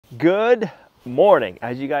Good morning.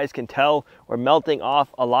 As you guys can tell, we're melting off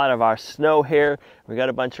a lot of our snow here. We got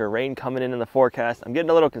a bunch of rain coming in the forecast. I'm getting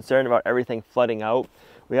a little concerned about everything flooding out.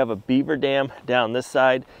 We have a beaver dam down this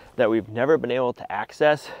side that we've never been able to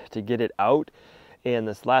access to get it out. And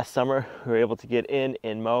this last summer, we were able to get in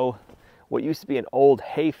and mow what used to be an old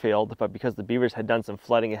hay field, but because the beavers had done some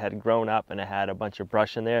flooding, it had grown up and it had a bunch of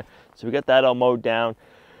brush in there. So we got that all mowed down.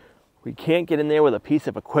 We can't get in there with a piece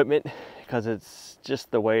of equipment because it's just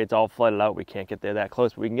the way it's all flooded out. We can't get there that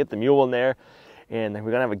close, but we can get the mule in there, and we're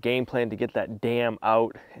gonna have a game plan to get that dam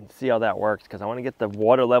out and see how that works, because I want to get the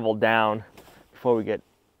water level down before we get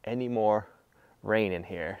any more rain in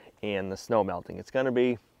here and the snow melting. It's gonna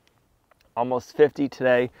be almost 50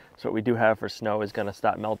 today, so what we do have for snow is gonna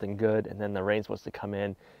start melting good, and then the rain's supposed to come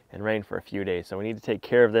in and rain for a few days. So we need to take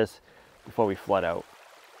care of this before we flood out.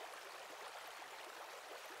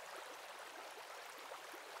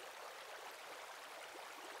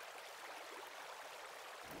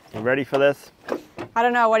 You ready for this? I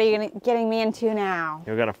don't know. What are you getting me into now?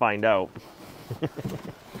 You're gonna find out.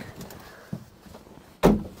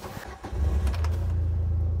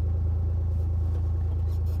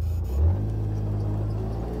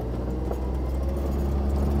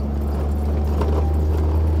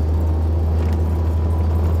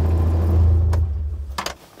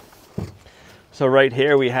 So right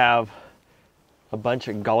here we have a bunch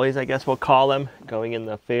of gullies, I guess we'll call them, going in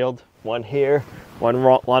the field. One here, one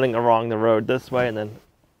running along the road this way, and then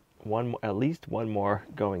at least one more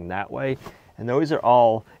going that way. And those are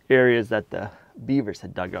all areas that the beavers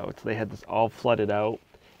had dug out. So they had this all flooded out,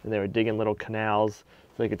 and they were digging little canals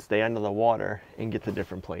so they could stay under the water and get to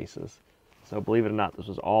different places. So believe it or not, this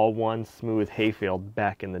was all one smooth hayfield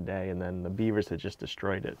back in the day, and then the beavers had just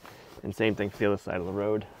destroyed it. And same thing for the other side of the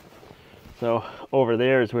road. So over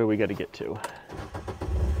there is where we got to get to.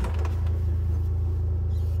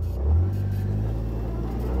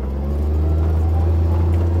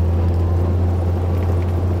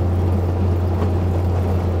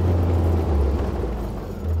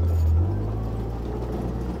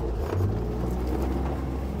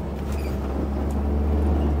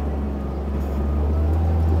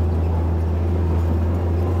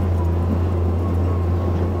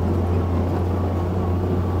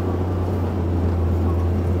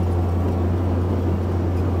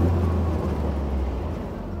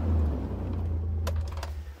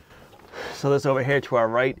 So this over here to our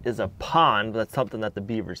right is a pond. That's something that the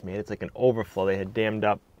beavers made. It's like an overflow. They had dammed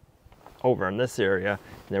up over in this area,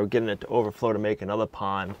 and they were getting it to overflow to make another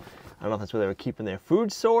pond. I don't know if that's where they were keeping their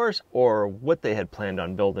food source or what they had planned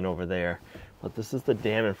on building over there. But this is the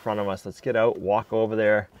dam in front of us. Let's get out, walk over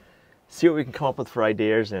there, see what we can come up with for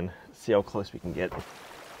ideas, and see how close we can get.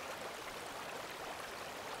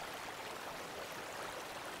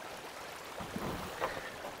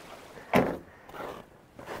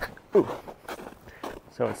 Ooh.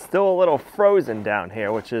 So it's still a little frozen down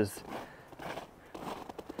here, which is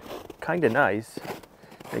kind of nice.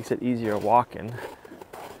 Makes it easier walking.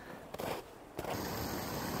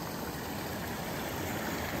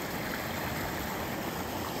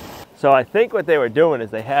 So I think what they were doing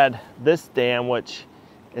is they had this dam, which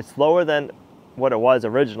it's lower than what it was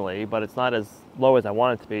originally, but it's not as low as I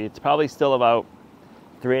want it to be. It's probably still about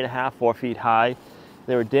 3.5, 4 feet high.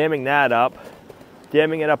 They were damming that up,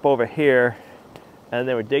 damming it up over here, and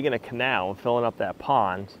they were digging a canal and filling up that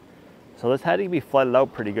pond. So this had to be flooded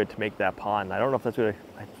out pretty good to make that pond. I don't know if that's what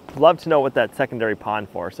I'd love to know what that secondary pond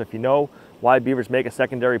for. So if you know why beavers make a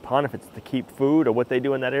secondary pond, if it's to keep food or what they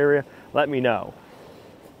do in that area, let me know.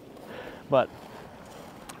 But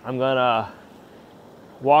I'm gonna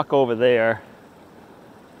walk over there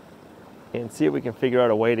and see if we can figure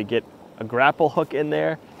out a way to get a grapple hook in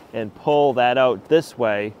there and pull that out this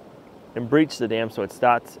way and breach the dam so it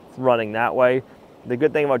starts running that way. The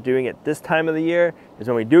good thing about doing it this time of the year is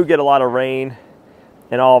when we do get a lot of rain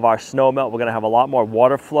and all of our snow melt, we're gonna have a lot more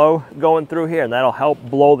water flow going through here, and that'll help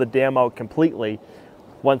blow the dam out completely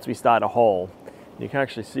once we start a hole. You can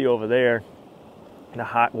actually see over there, the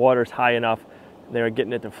hot water's high enough, they're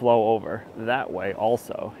getting it to flow over that way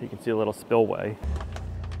also. You can see a little spillway.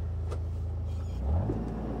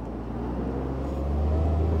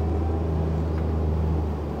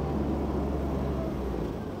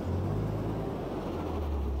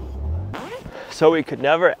 So we could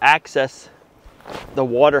never access the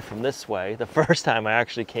water from this way. The first time I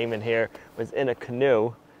actually came in here was in a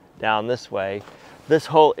canoe down this way. This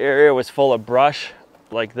whole area was full of brush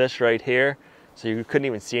like this right here. So you couldn't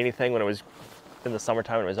even see anything when it was in the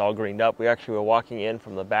summertime when it was all greened up. We actually were walking in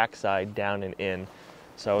from the backside down and in.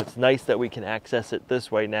 So it's nice that we can access it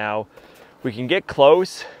this way now. We can get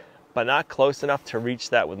close, but not close enough to reach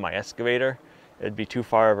that with my excavator. It'd be too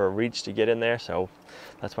far of a reach to get in there, so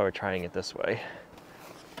that's why we're trying it this way.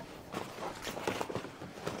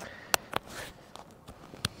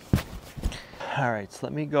 All right, so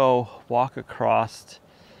let me go walk across.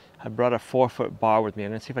 I brought a 4-foot bar with me.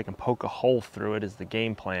 I'm gonna see if I can poke a hole through it is the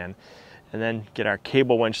game plan, and then get our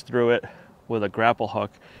cable winch through it with a grapple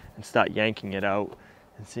hook and start yanking it out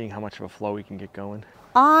and seeing how much of a flow we can get going.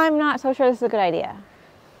 I'm not so sure this is a good idea.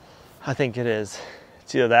 I think it is.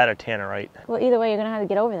 It's either that or tannerite. Well, either way, you're gonna have to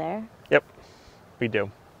get over there. Yep, we do.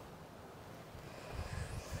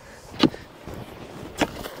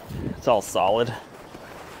 It's all solid.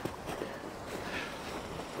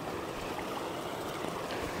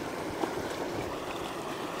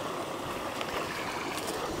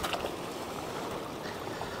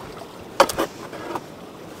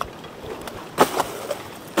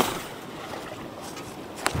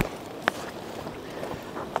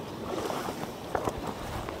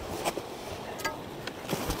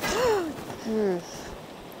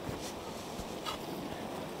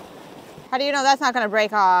 How do you know that's not going to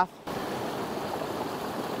break off?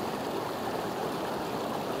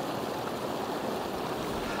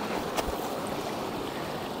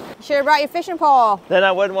 You should have brought your fishing pole. Then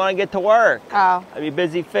I wouldn't want to get to work. Oh. I'd be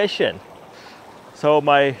busy fishing. So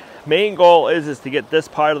my main goal is to get this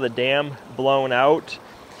part of the dam blown out.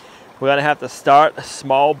 We're going to have to start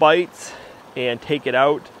small bites and take it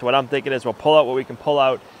out. So what I'm thinking is we'll pull out what we can pull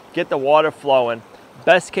out, get the water flowing.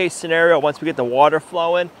 Best case scenario, once we get the water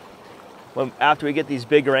flowing, after we get these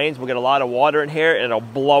big rains, we'll get a lot of water in here and it'll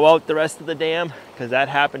blow out the rest of the dam, because that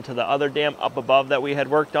happened to the other dam up above that we had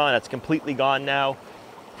worked on. That's completely gone now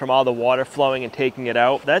from all the water flowing and taking it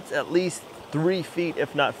out. That's at least 3 feet,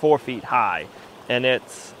 if not 4 feet high, and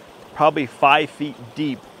it's probably 5 feet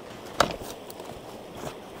deep.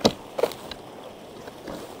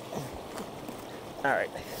 All right,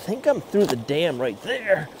 I think I'm through the dam right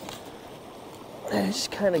there. I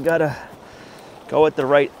just kind of gotta go at the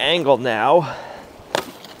right angle now.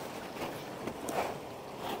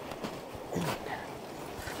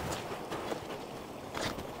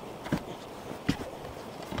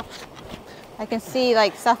 I can see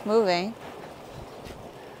like stuff moving.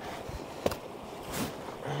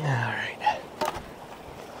 All right.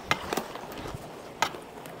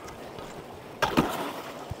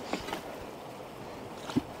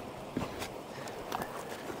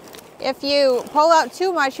 If you pull out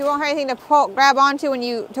too much, you won't have anything to grab onto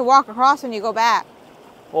to walk across when you go back.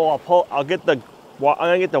 Well, I'm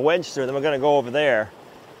gonna get the wedge through, then we're gonna go over there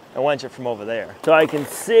and wedge it from over there. So I can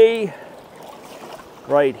see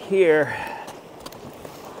right here.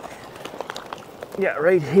 Yeah,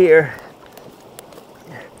 right here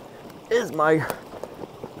is my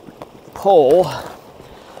pole.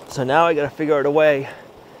 So now I gotta figure out a way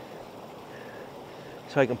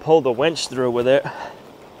so I can pull the winch through with it.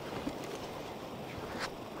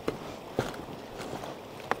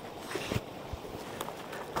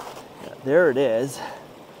 There it is.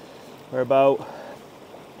 We're about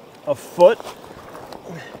a foot,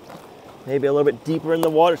 maybe a little bit deeper in the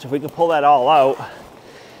water, so if we can pull that all out.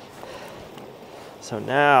 So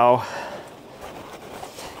now,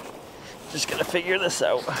 just gonna figure this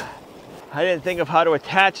out. I didn't think of how to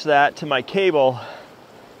attach that to my cable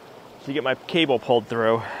to get my cable pulled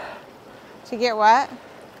through. To get what?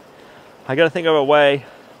 I gotta think of a way.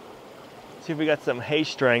 See if we got some hay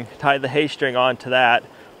string, tie the hay string onto that,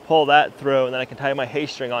 pull that through, and then I can tie my hay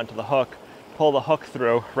string onto the hook, pull the hook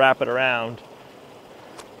through, wrap it around.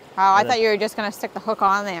 Oh, I thought you were just gonna stick the hook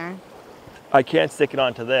on there. I can't stick it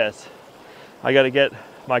onto this. I gotta get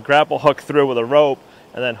my grapple hook through with a rope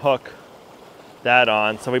and then hook that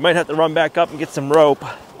on. So we might have to run back up and get some rope.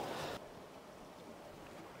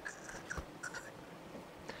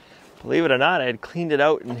 Believe it or not, I had cleaned it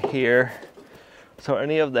out in here. So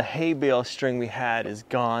any of the hay bale string we had is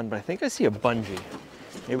gone, but I think I see a bungee.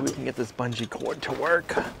 Maybe we can get this bungee cord to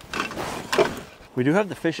work. We do have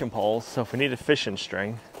the fishing poles, so if we need a fishing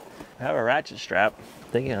string, I have a ratchet strap.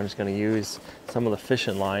 I'm thinking I'm just gonna use some of the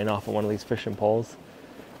fishing line off of one of these fishing poles.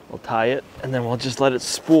 We'll tie it, and then we'll just let it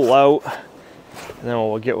spool out, and then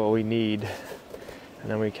we'll get what we need,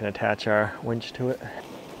 and then we can attach our winch to it.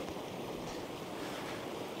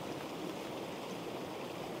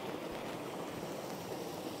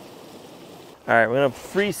 All right, we're gonna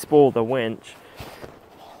free spool the winch.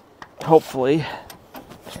 Hopefully.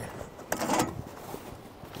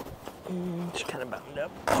 Just kind of bound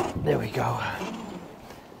up. There we go.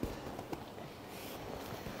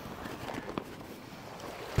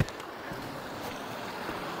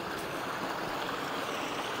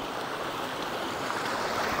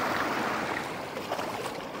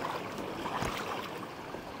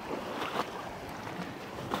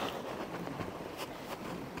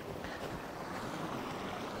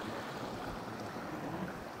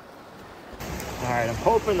 right, I'm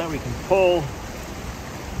hoping that we can pull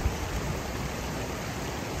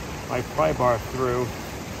my pry bar through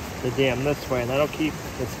the dam this way, and that'll keep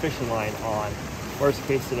this fishing line on. Worst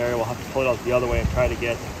case scenario, we'll have to pull it out the other way and try to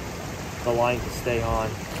get the line to stay on.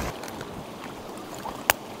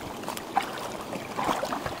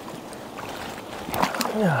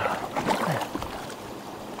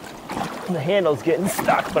 The handle's getting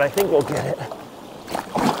stuck, but I think we'll get it.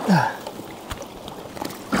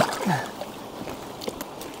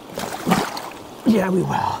 Yeah, we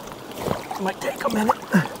will. It might take a minute.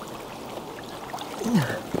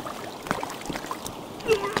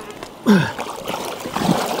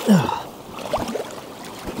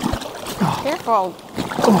 Careful.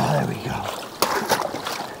 Oh, there we go.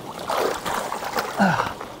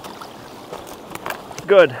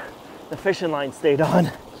 Good. The fishing line stayed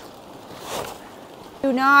on.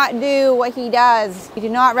 Do not do what he does. We do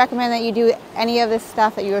not recommend that you do any of this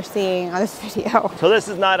stuff that you're seeing on this video. So this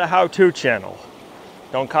is not a how-to channel.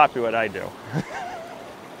 Don't copy what I do.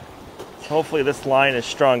 Hopefully this line is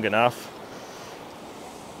strong enough.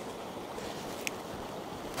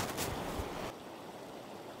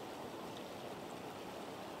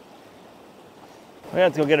 We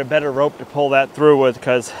have to go get a better rope to pull that through with,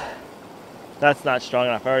 because that's not strong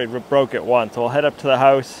enough. I already broke it once. So we'll head up to the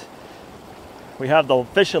house. We have the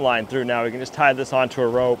fishing line through now. We can just tie this onto a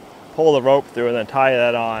rope, pull the rope through, and then tie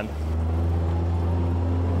that on.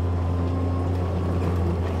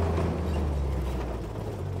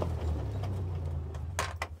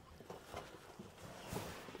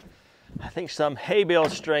 I think some hay bale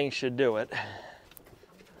string should do it.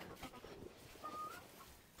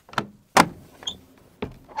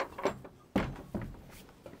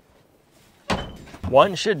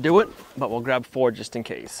 One should do it, but we'll grab 4 just in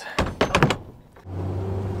case.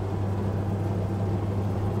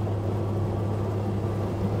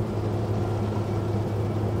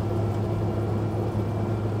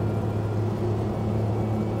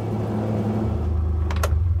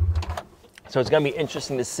 So it's gonna be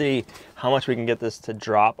interesting to see how much we can get this to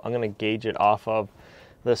drop. I'm gonna gauge it off of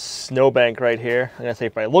the snowbank right here. I'm gonna say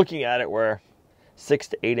by looking at it, we're 6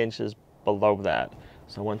 to 8 inches below that.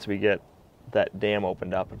 So once we get that dam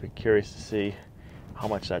opened up, I'd be curious to see how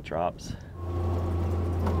much that drops.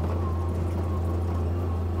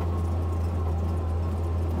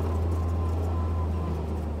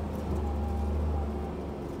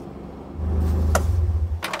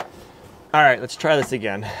 All right, let's try this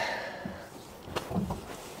again.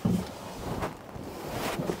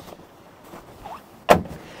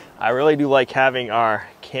 I really do like having our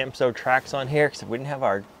Camso tracks on here, because if we didn't have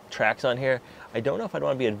our tracks on here, I don't know if I'd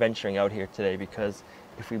want to be adventuring out here today, because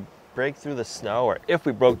if we break through the snow, or if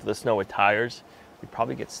we broke through the snow with tires, we'd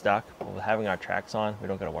probably get stuck. But with having our tracks on, we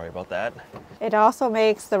don't got to worry about that. It also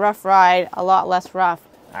makes the rough ride a lot less rough.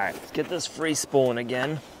 All right, let's get this free spooling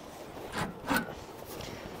again.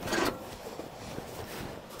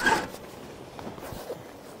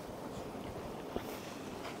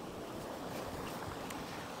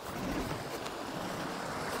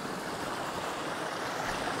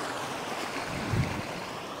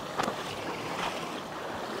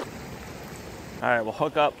 All right, we'll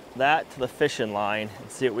hook up that to the fishing line and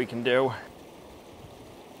see what we can do.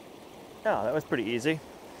 Oh, that was pretty easy.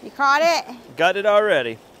 You caught it? Got it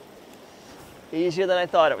already. Easier than I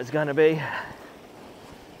thought it was gonna be.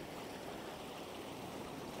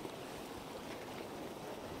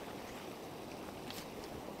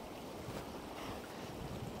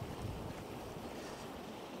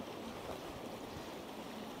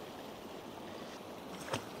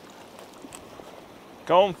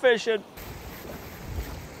 Going fishing.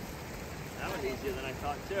 Easier than I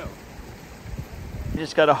thought too. You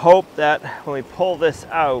just gotta hope that when we pull this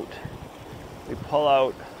out, we pull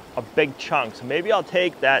out a big chunk. So maybe I'll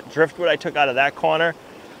take that driftwood I took out of that corner,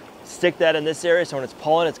 stick that in this area, so when it's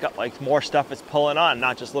pulling, it's got like more stuff it's pulling on,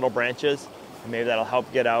 not just little branches. And maybe that'll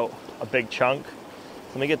help get out a big chunk. So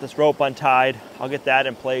let me get this rope untied, I'll get that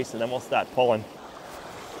in place, and then we'll start pulling.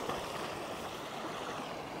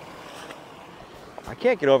 I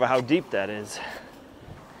can't get over how deep that is.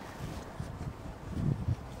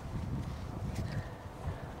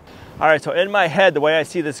 All right, so in my head, the way I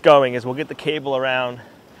see this going is we'll get the cable around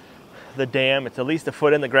the dam. It's at least a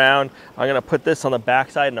foot in the ground. I'm gonna put this on the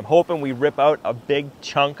backside, and I'm hoping we rip out a big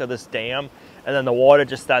chunk of this dam, and then the water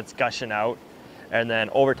just starts gushing out. And then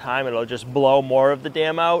over time, it'll just blow more of the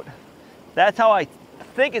dam out. That's how I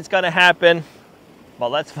think it's gonna happen. But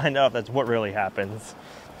let's find out if that's what really happens.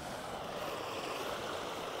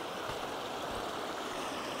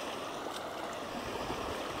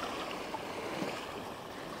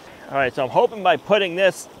 All right, so I'm hoping by putting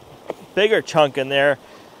this bigger chunk in there,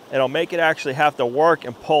 it'll make it actually have to work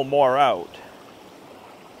and pull more out.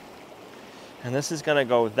 And this is gonna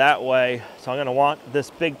go that way. So I'm gonna want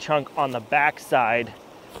this big chunk on the back side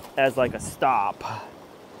as like a stop.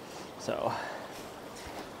 So.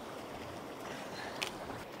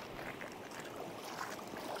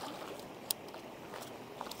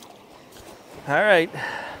 All right,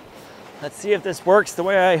 let's see if this works the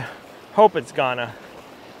way I hope it's gonna.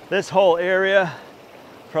 This whole area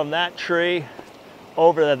from that tree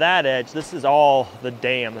over to that edge, this is all the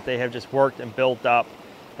dam that they have just worked and built up.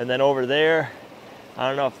 And then over there, I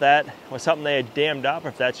don't know if that was something they had dammed up or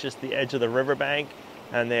if that's just the edge of the riverbank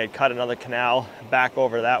and they had cut another canal back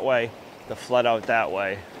over that way to flood out that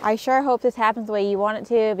way. I sure hope this happens the way you want it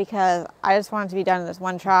to, because I just want it to be done in this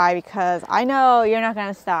one try, because I know you're not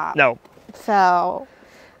gonna stop. No. So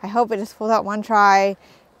I hope it just pulls out one try,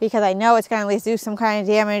 because I know it's going to at least do some kind of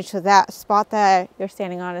damage to that spot that you're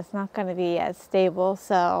standing on. It's not going to be as stable,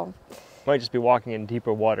 so. Might just be walking in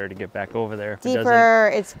deeper water to get back over there. Deeper,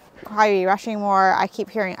 it's probably rushing more. I keep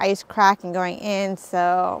hearing ice crack and going in,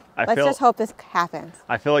 so let's just hope this happens.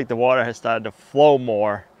 I feel like the water has started to flow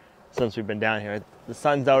more since we've been down here. The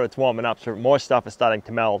sun's out, it's warming up, so more stuff is starting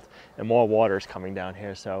to melt and more water is coming down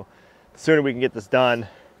here. So the sooner we can get this done,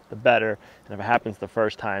 the better. And if it happens the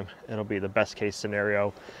first time, it'll be the best case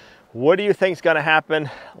scenario. What do you think is gonna happen?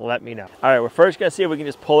 Let me know. All right, we're first gonna see if we can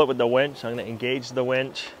just pull it with the winch. So I'm gonna engage the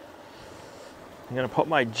winch. I'm gonna put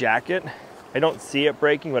my jacket. I don't see it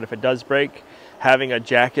breaking, but if it does break, having a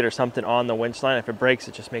jacket or something on the winch line, if it breaks,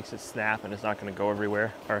 it just makes it snap and it's not gonna go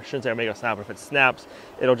everywhere. Or I shouldn't say it'll make it snap, but if it snaps,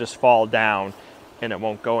 it'll just fall down and it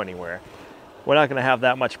won't go anywhere. We're not gonna have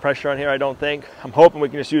that much pressure on here, I don't think. I'm hoping we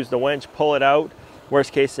can just use the winch, pull it out.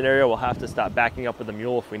 Worst case scenario, we'll have to stop backing up with the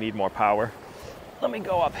mule if we need more power. Let me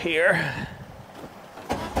go up here.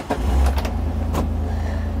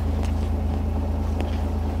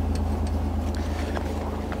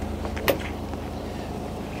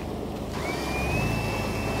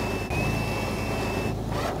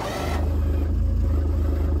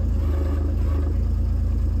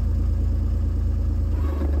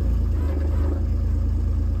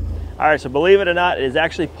 All right, so believe it or not, it is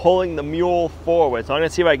actually pulling the mule forward. So I'm gonna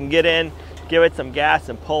see if I can get in, give it some gas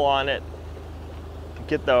and pull on it,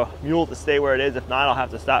 get the mule to stay where it is. If not, I'll have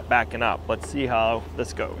to stop backing up. Let's see how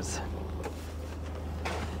this goes.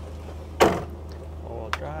 Four-wheel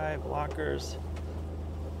drive, lockers.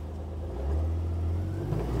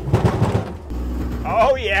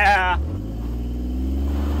 Oh yeah!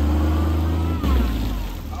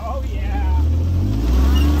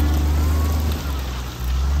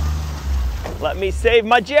 Let me save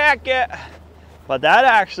my jacket. But that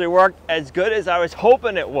actually worked as good as I was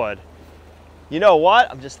hoping it would. You know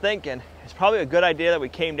what? I'm just thinking, it's probably a good idea that we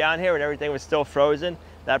came down here when everything was still frozen.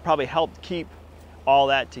 That probably helped keep all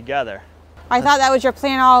that together. I thought that was your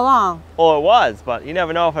plan all along. Well, it was, but you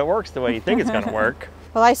never know if it works the way you think it's gonna work.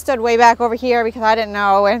 Well, I stood way back over here because I didn't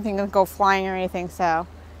know anything would go flying or anything, so.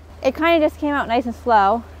 It kind of just came out nice and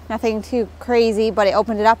slow. Nothing too crazy, but it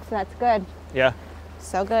opened it up, so that's good. Yeah.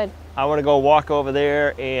 So good. I want to go walk over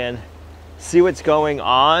there and see what's going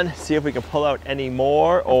on, see if we can pull out any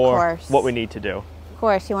more or what we need to do. Of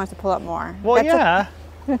course, he wants to pull up more. Well, yeah.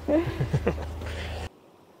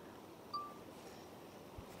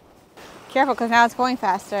 Careful, because now it's going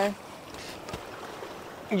faster.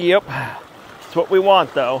 Yep. It's what we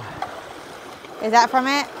want, though. Is that from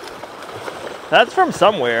it? That's from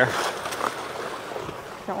somewhere.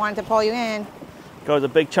 Don't want it to pull you in. Goes a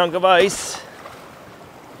big chunk of ice.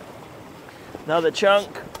 Another chunk.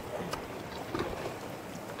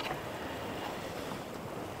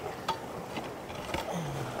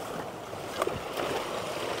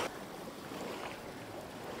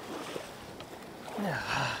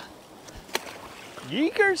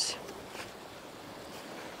 Yeekers.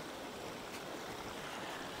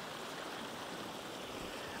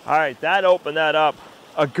 All right, that opened that up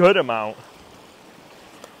a good amount.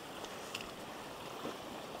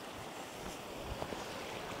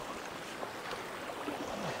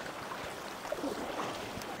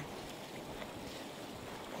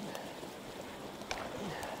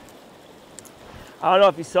 I don't know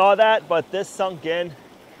if you saw that, but this sunk in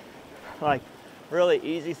like really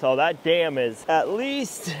easy. So that dam is at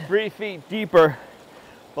least 3 feet deeper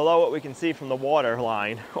below what we can see from the water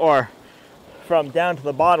line, or from down to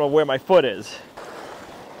the bottom of where my foot is.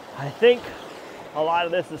 I think a lot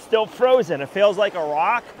of this is still frozen. It feels like a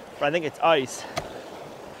rock, but I think it's ice.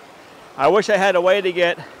 I wish I had a way to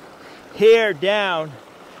get here down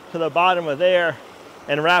to the bottom of there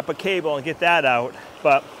and wrap a cable and get that out,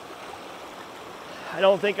 but I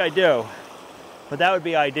don't think I do. but that would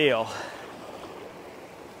be ideal.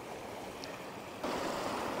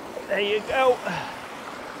 There you go.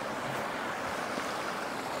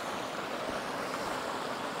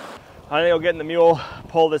 I'm gonna go get in the mule,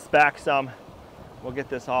 pull this back some. We'll get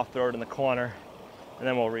this off, throw it in the corner, and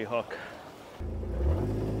then we'll rehook.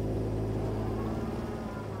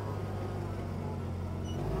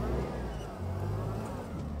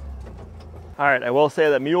 All right, I will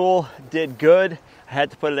say the mule did good. I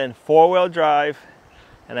had to put it in 4-wheel drive,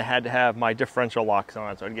 and I had to have my differential locks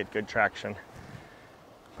on so I'd get good traction.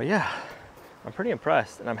 But yeah, I'm pretty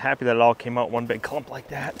impressed, and I'm happy that it all came out one big clump like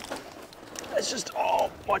that. It's just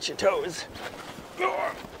all, watch your toes.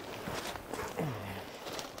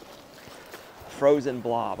 Frozen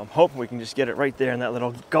blob. I'm hoping we can just get it right there in that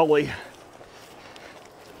little gully.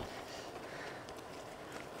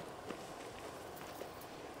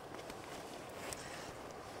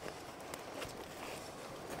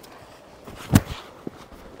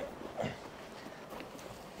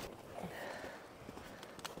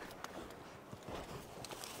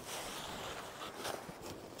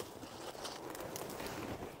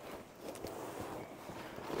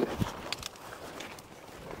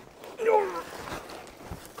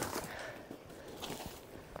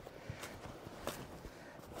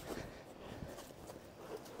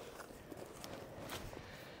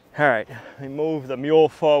 All right, we move the mule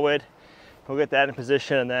forward. We'll get that in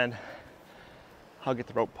position, and then I'll get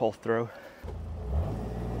the rope pulled through.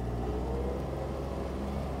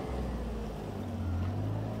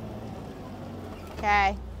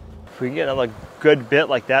 Okay. If we can get another good bit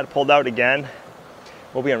like that pulled out again,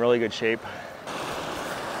 we'll be in really good shape.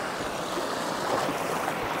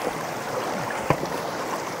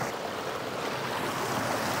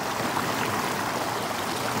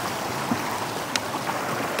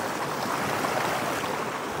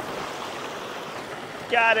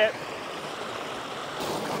 Got it.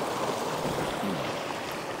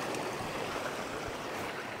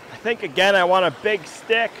 I think again I want a big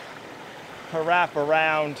stick to wrap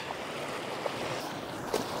around.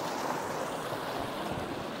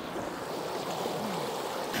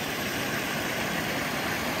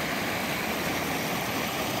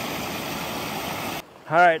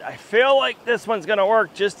 All right, I feel like this one's gonna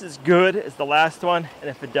work just as good as the last one, and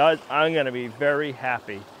if it does, I'm gonna be very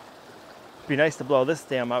happy. It'd be nice to blow this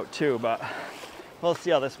dam out too, but we'll see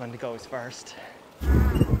how this one goes first.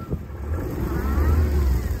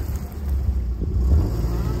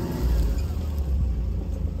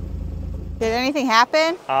 Did anything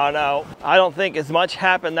happen? Oh no, I don't think as much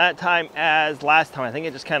happened that time as last time. I think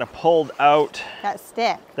it just kind of pulled out That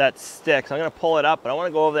stick. that stick. So I'm gonna pull it up, but I wanna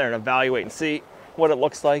go over there and evaluate and see what it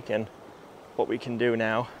looks like and what we can do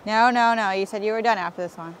now. No, no, no. You said you were done after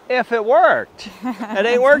this one. If it worked. It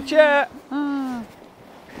ain't worked yet. I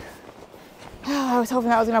was hoping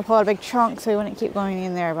that was going to pull out a big chunk so he wouldn't keep going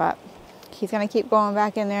in there, but he's going to keep going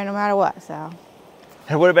back in there no matter what, so.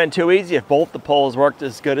 It would have been too easy if both the poles worked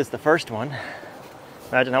as good as the first one.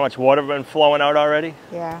 Imagine how much water has been flowing out already.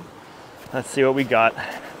 Yeah. Let's see what we got.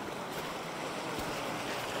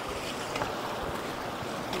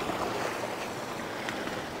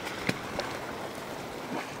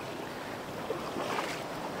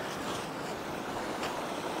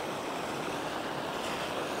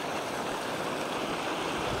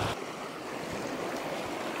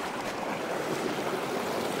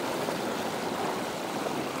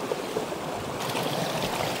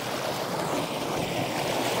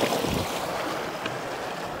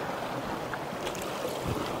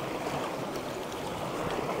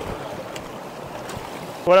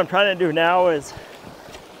 What I'm trying to do now is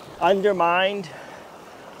undermine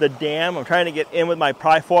the dam. I'm trying to get in with my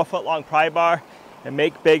 4-foot long pry bar and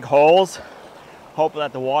make big holes, hoping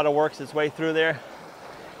that the water works its way through there,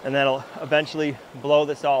 and then it'll eventually blow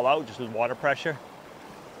this all out just with water pressure.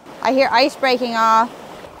 I hear ice breaking off.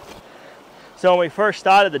 So when we first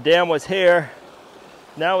started, the dam was here.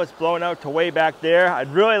 Now it's blown out to way back there.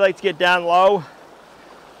 I'd really like to get down low,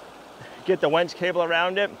 get the winch cable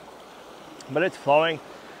around it, but it's flowing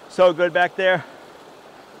so good back there,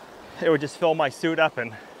 it would just fill my suit up,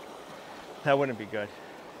 and that wouldn't be good.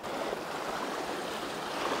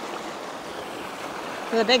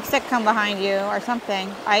 There's a big stick come behind you or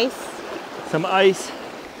something. Ice. Some ice.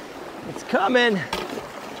 It's coming.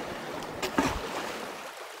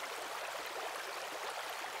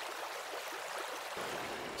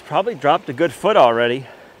 It's probably dropped a good foot already.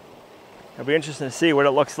 It'll be interesting to see what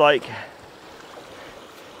it looks like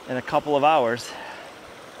in a couple of hours.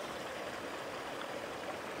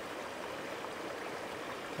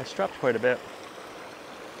 It's dropped quite a bit.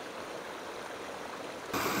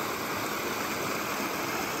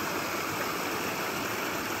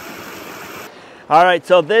 All right,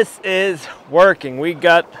 so this is working. We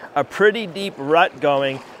got a pretty deep rut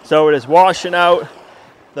going, so it is washing out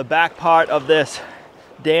the back part of this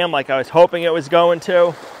dam like I was hoping it was going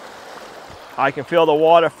to. I can feel the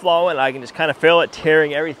water flowing. I can just kind of feel it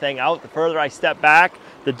tearing everything out. The further I step back,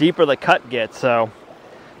 the deeper the cut gets, so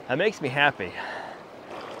that makes me happy.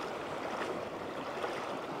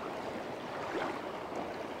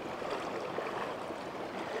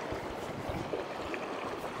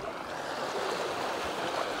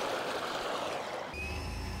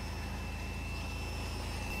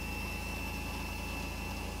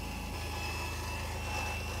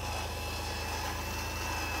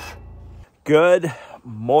 Good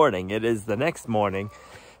morning. It is the next morning.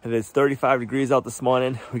 It is 35 degrees out this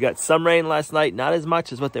morning. We got some rain last night, not as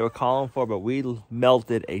much as what they were calling for, but we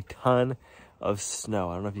melted a ton of snow.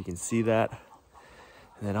 I don't know if you can see that.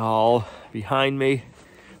 And then all behind me,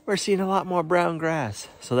 we're seeing a lot more brown grass.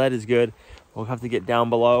 So that is good. We'll have to get down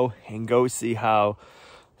below and go see how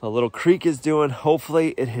the little creek is doing.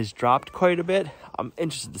 Hopefully it has dropped quite a bit. I'm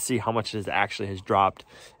interested to see how much it actually has dropped.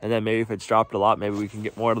 And then maybe if it's dropped a lot, maybe we can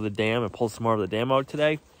get more out of the dam and pull some more of the dam out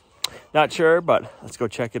today. Not sure, but let's go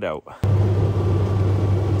check it out.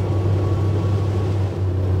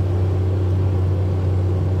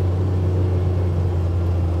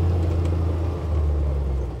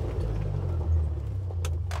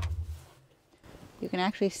 You can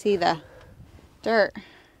actually see the dirt.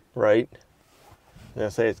 Right. I was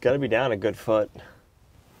gonna say it's got to be down a good foot.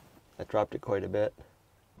 I dropped it quite a bit.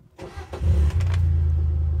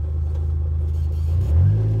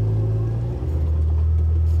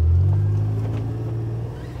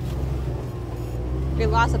 We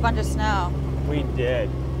lost a bunch of snow. We did.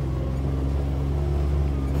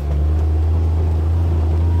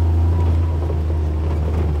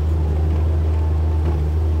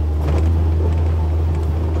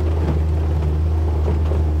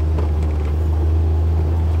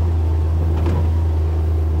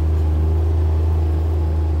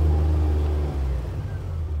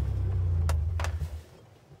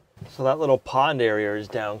 So that little pond area is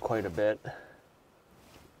down quite a bit.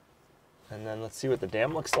 And then let's see what the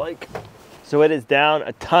dam looks like. So it is down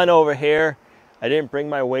a ton over here. I didn't bring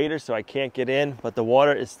my wader, so I can't get in, but the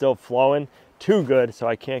water is still flowing too good, so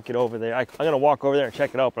I can't get over there. I'm gonna walk over there and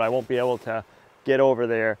check it out, but I won't be able to get over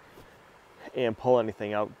there and pull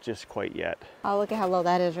anything out just quite yet. Oh, look at how low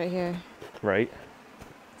that is right here. Right?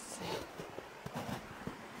 Let's see.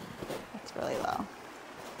 That's really low.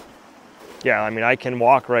 Yeah, I mean, I can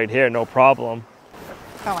walk right here, no problem.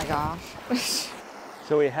 Oh my gosh.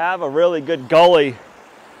 So we have a really good gully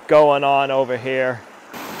going on over here.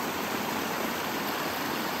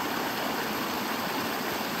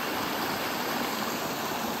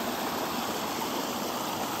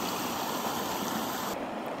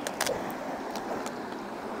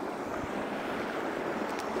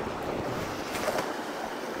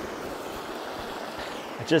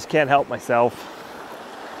 I just can't help myself.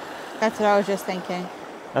 That's what I was just thinking.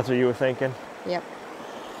 That's what you were thinking? Yep.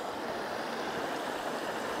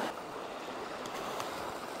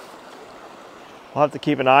 I'll have to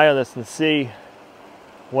keep an eye on this and see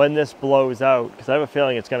when this blows out, because I have a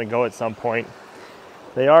feeling it's going to go at some point.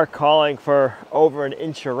 They are calling for over an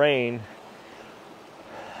inch of rain.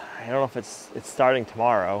 I don't know if it's starting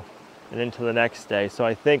tomorrow and into the next day. So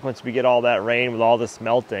I think once we get all that rain with all this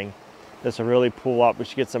melting, this will really pull up. We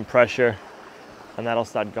should get some pressure and that'll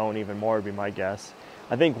start going even more, would be my guess.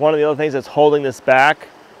 I think one of the other things that's holding this back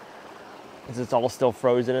is it's all still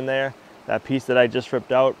frozen in there. That piece that I just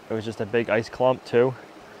ripped out, it was just a big ice clump too.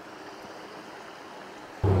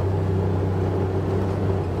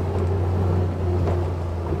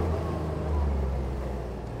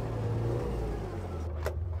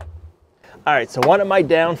 All right, so one of my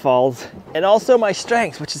downfalls, and also my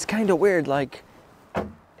strengths, which is kind of weird, like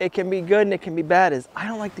it can be good and it can be bad, is I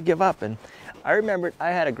don't like to give up. And I remembered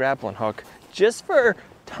I had a grappling hook just for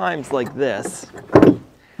times like this.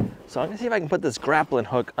 So I'm gonna see if I can put this grappling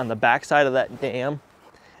hook on the back side of that dam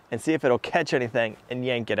and see if it'll catch anything and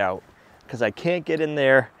yank it out. Because I can't get in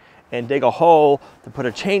there and dig a hole to put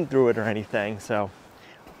a chain through it or anything. So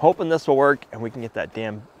I'm hoping this will work and we can get that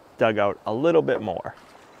dam dug out a little bit more.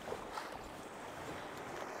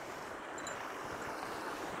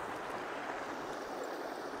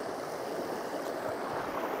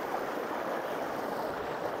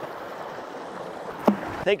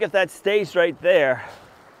 I think if that stays right there,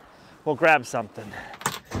 we'll grab something.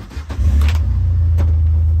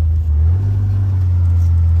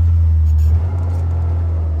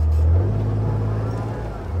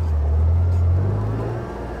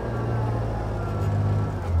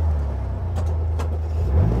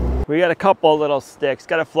 We got a couple little sticks,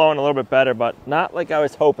 got it flowing a little bit better, but not like I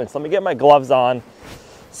was hoping. So let me get my gloves on,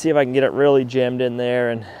 see if I can get it really jammed in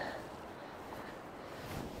there, and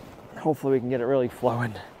hopefully we can get it really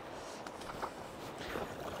flowing.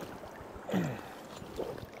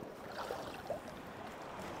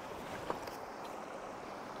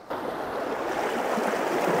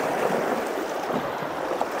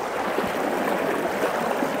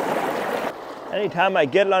 Anytime I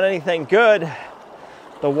get it on anything good,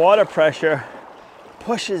 the water pressure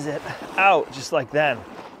pushes it out just like then.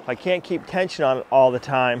 If I can't keep tension on it all the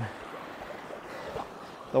time,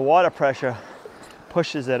 the water pressure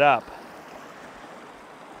pushes it up.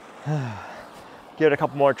 Give it a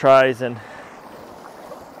couple more tries, and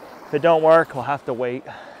if it don't work, we'll have to wait.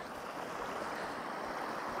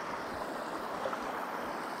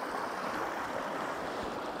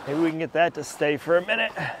 Maybe we can get that to stay for a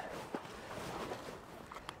minute.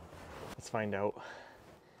 Let's find out.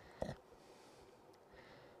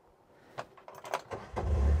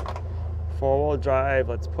 Four-wheel drive,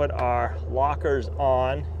 let's put our lockers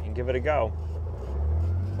on and give it a go.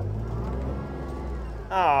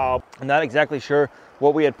 Oh, I'm not exactly sure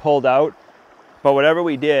what we had pulled out, but whatever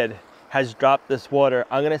we did has dropped this water,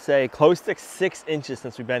 I'm gonna say close to 6 inches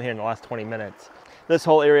since we've been here in the last 20 minutes. This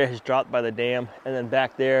whole area has dropped by the dam, and then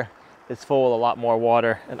back there it's full with a lot more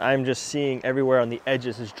water, and I'm just seeing everywhere on the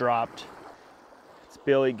edges has dropped. It's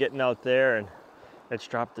barely getting out there, and it's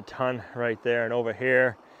dropped a ton right there, and over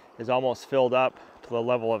here is almost filled up to the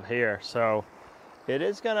level of here. So it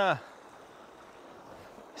is gonna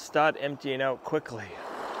start emptying out quickly.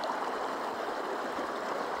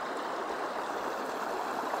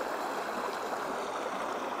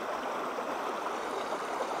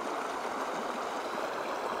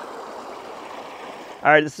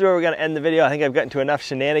 All right, this is where we're gonna end the video. I think I've gotten to enough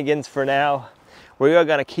shenanigans for now. We are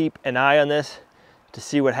gonna keep an eye on this to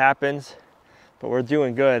see what happens, but we're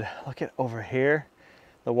doing good. Look at over here.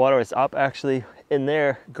 The water is up actually in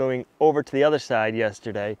there going over to the other side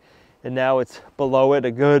yesterday, and now it's below it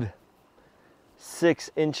a good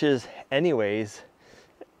 6 inches anyways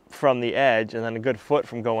from the edge, and then a good foot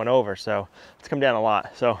from going over. So it's come down a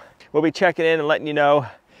lot. So we'll be checking in and letting you know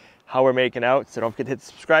how we're making out. So don't forget to hit the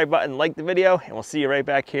subscribe button, like the video, and we'll see you right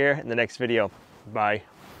back here in the next video. Bye.